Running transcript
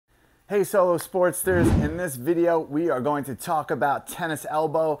Hey solo sportsters, in this video we are going to talk about tennis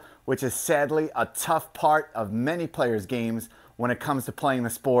elbow, which is sadly a tough part of many players' games when it comes to playing the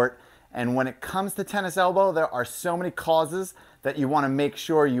sport. And when it comes to tennis elbow, there are so many causes that you want to make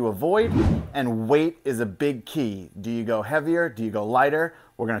sure you avoid, and weight is a big key. Do you go heavier? Do you go lighter?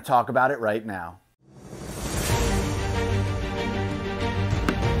 We're going to talk about it right now.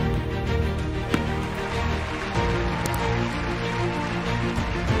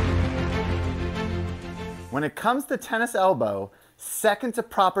 When it comes to tennis elbow, second to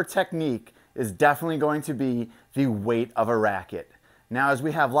proper technique is definitely going to be the weight of a racket. Now, as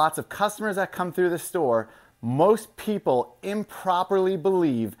we have lots of customers that come through the store, most people improperly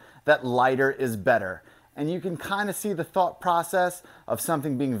believe that lighter is better. And you can kind of see the thought process of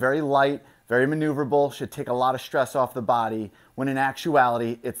something being very light, very maneuverable, should take a lot of stress off the body, when in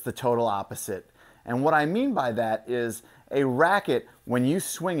actuality, it's the total opposite. And what I mean by that is a racket, when you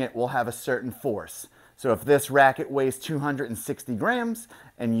swing it, will have a certain force. So if this racket weighs 260 grams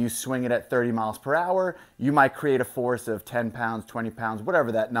and you swing it at 30 miles per hour, you might create a force of 10 pounds, 20 pounds,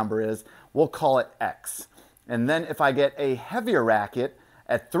 whatever that number is. We'll call it X. And then if I get a heavier racket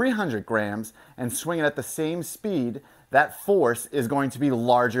at 300 grams and swing it at the same speed, that force is going to be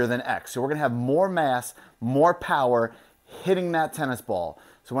larger than X. So we're going to have more mass, more power hitting that tennis ball.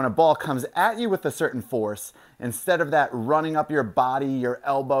 So when a ball comes at you with a certain force, instead of that running up your body, your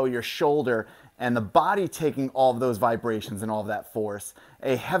elbow, your shoulder, and the body taking all of those vibrations and all of that force,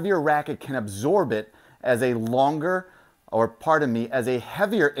 a heavier racket can absorb it as a longer, or pardon me, as a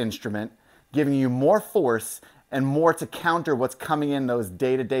heavier instrument, giving you more force and more to counter what's coming in those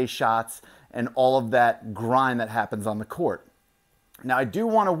day-to-day shots and all of that grind that happens on the court. Now, I do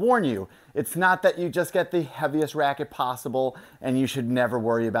want to warn you, it's not that you just get the heaviest racket possible and you should never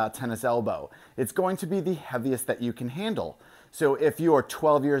worry about tennis elbow. It's going to be the heaviest that you can handle. So if you are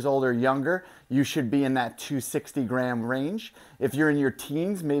 12 years old or younger, you should be in that 260 gram range. If you're in your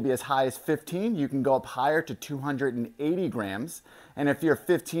teens, maybe as high as 15, you can go up higher to 280 grams. And if you're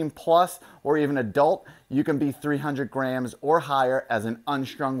 15 plus or even adult, you can be 300 grams or higher as an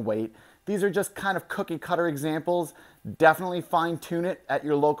unstrung weight. These are just kind of cookie cutter examples. Definitely fine tune it at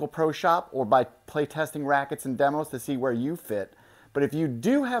your local pro shop or by play testing rackets and demos to see where you fit. But if you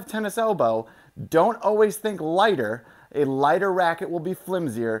do have tennis elbow, don't always think lighter. A lighter racket will be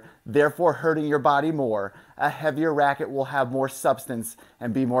flimsier, therefore hurting your body more. A heavier racket will have more substance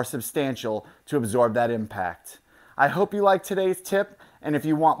and be more substantial to absorb that impact. I hope you liked today's tip, and if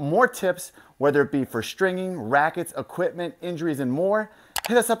you want more tips, whether it be for stringing, rackets, equipment, injuries, and more,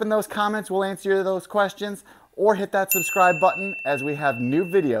 hit us up in those comments. We'll answer those questions, or hit that subscribe button as we have new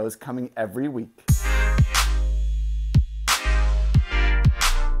videos coming every week.